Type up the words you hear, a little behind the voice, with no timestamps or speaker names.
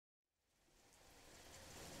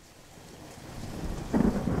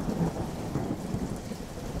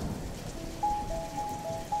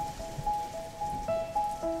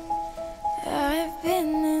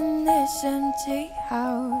this empty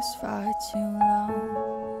house far too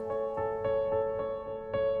long.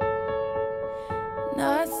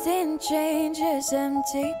 Nothing changes,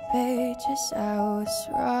 empty pages. I was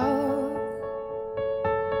wrong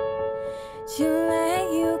to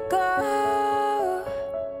let you go,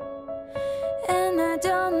 and I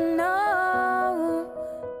don't know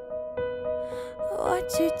what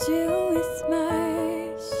to do with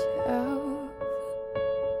myself.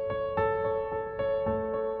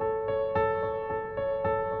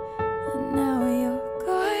 And now you're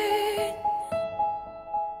gone.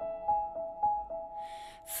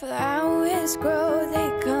 Flowers grow, they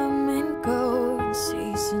come and go, and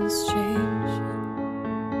seasons change.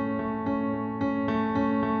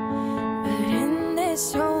 But in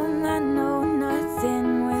this home I know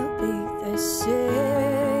nothing will be the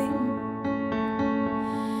same.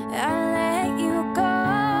 I let you go,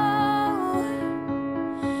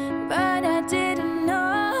 but I didn't know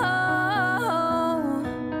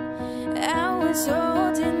I was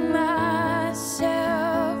holding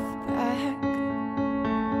myself back.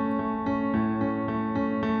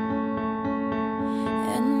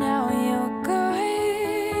 And now you're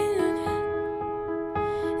gone,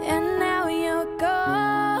 and now you're gone,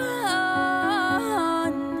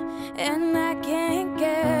 and I can't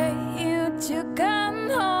get you to come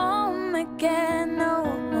home again no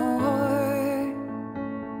more.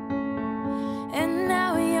 And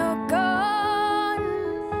now you're gone,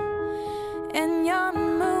 and you're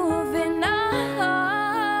moving on,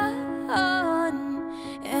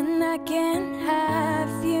 and I can't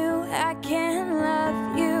have you, I can't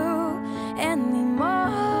love you anymore.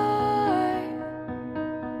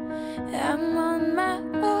 I'm on my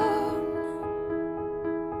own.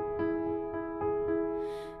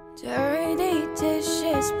 Dirty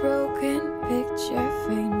dishes, broken picture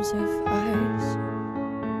frames of ours.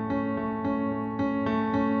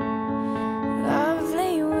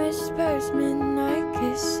 Lovely whispers, midnight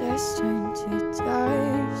kisses turn to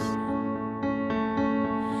dust.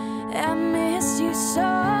 I miss you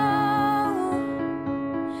so,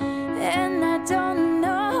 and I don't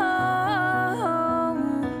know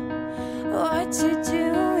what to do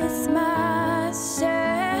with myself.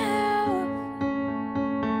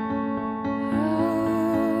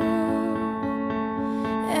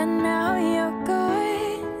 And now you're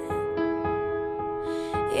gone.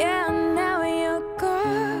 Yeah, now you're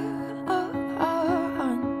gone.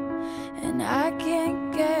 And I can't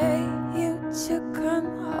get you to come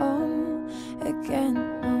home again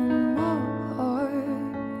no more.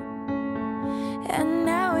 And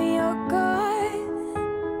now you're gone,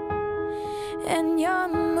 and you're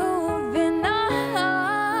moving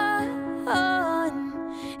on,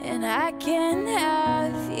 and I can't have